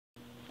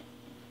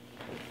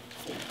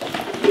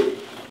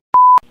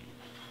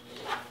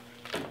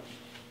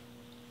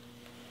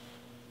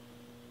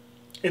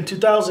In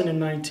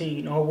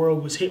 2019, our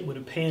world was hit with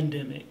a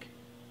pandemic,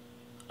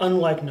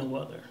 unlike no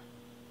other.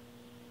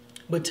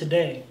 But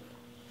today,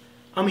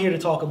 I'm here to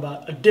talk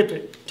about a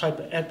different type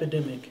of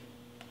epidemic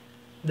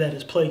that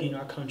is plaguing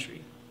our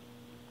country,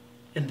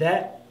 and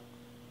that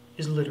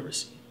is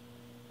literacy.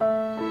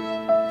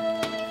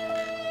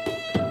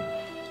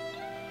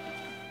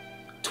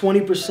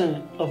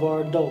 20% of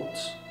our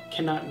adults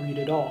cannot read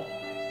at all.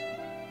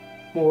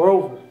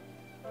 Moreover,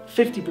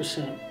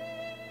 50%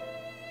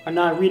 are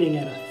not reading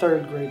at a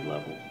third grade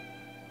level.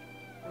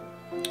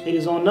 It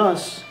is on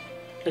us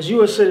as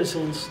U.S.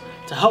 citizens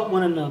to help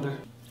one another.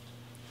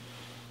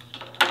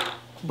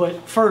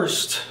 But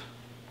first,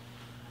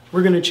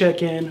 we're going to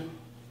check in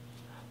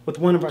with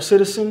one of our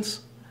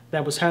citizens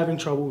that was having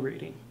trouble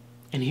reading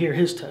and hear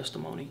his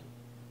testimony.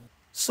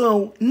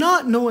 So,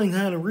 not knowing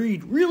how to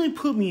read really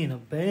put me in a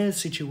bad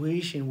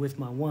situation with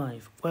my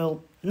wife.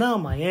 Well, now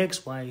my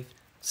ex-wife.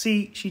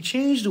 See, she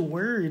changed the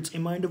words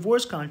in my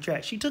divorce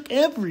contract. She took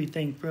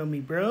everything from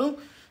me, bro.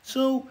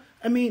 So,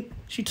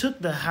 she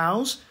took the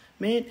house,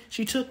 man.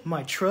 She took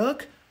my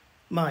truck,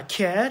 my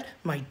cat,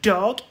 my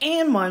dog,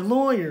 and my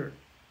lawyer.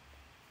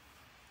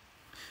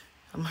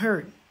 I'm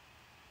hurt.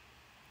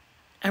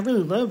 I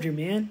really loved her,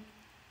 man.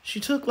 She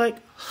took like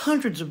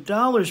hundreds of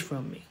dollars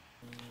from me.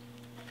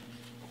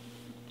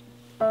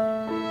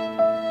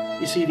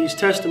 You see, these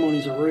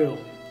testimonies are real.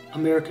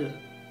 America,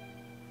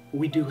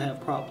 we do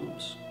have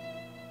problems.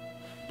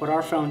 But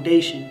our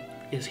foundation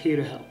is here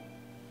to help.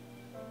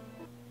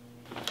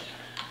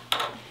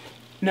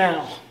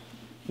 Now,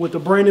 with the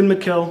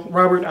Brandon-Mykal,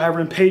 Robert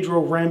Iron,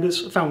 Pedro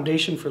Rambus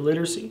Foundation for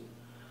Literacy,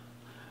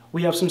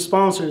 we have some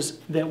sponsors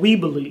that we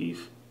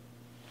believe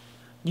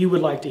you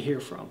would like to hear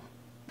from.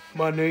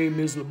 My name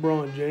is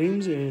LeBron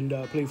James, and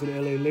I play for the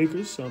LA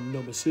Lakers. I'm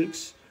number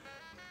 6.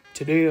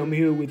 Today I'm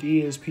here with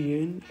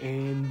ESPN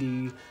and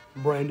the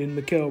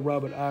Brandon-Mykal,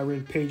 Robert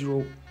Iron,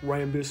 Pedro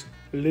Rambus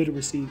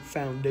Literacy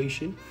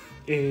Foundation.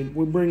 And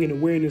we're bringing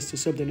awareness to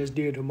something that's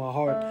dear to my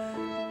heart.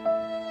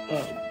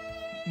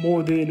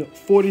 More than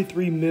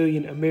 43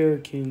 million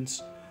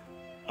Americans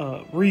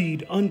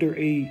read under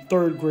a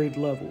third grade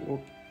level or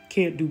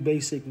can't do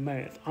basic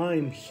math.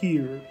 I'm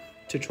here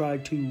to try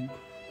to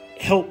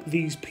help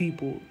these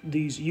people,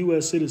 these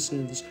U.S.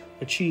 citizens,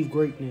 achieve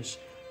greatness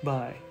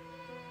by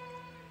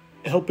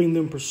helping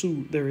them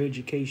pursue their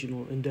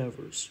educational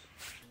endeavors.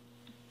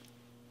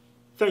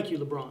 Thank you,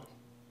 LeBron.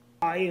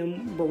 I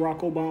am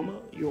Barack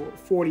Obama, your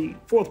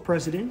 44th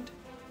president.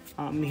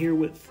 I'm here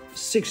with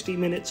 60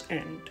 Minutes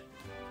and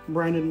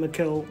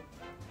Brandon-Mykal,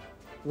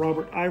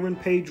 Robert Iron,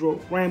 Pedro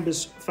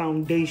Rambus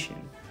Foundation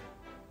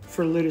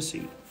for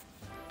Literacy.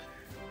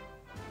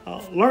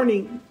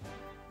 Learning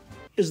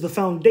is the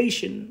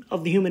foundation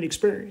of the human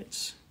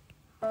experience.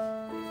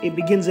 It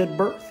begins at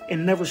birth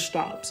and never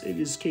stops. It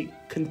is a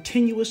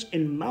continuous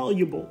and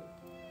malleable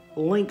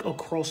link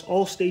across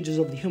all stages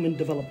of the human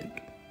development.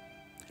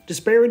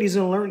 Disparities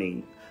in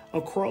learning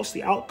across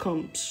the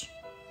outcomes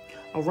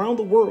around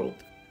the world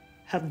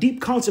have deep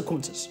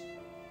consequences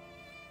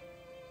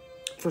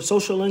for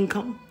social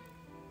income,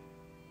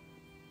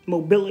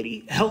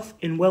 mobility, health,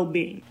 and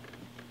well-being.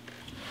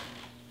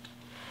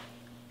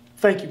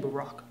 Thank you,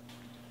 Barack.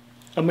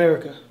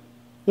 America,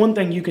 one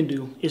thing you can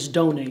do is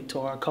donate to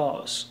our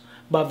cause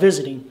by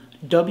visiting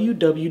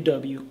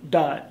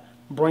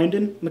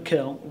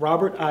www.Brandon-Mykal,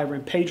 Robert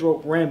Iron, Pedro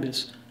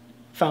Rambus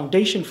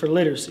Foundation for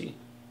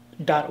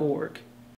Literacy.org.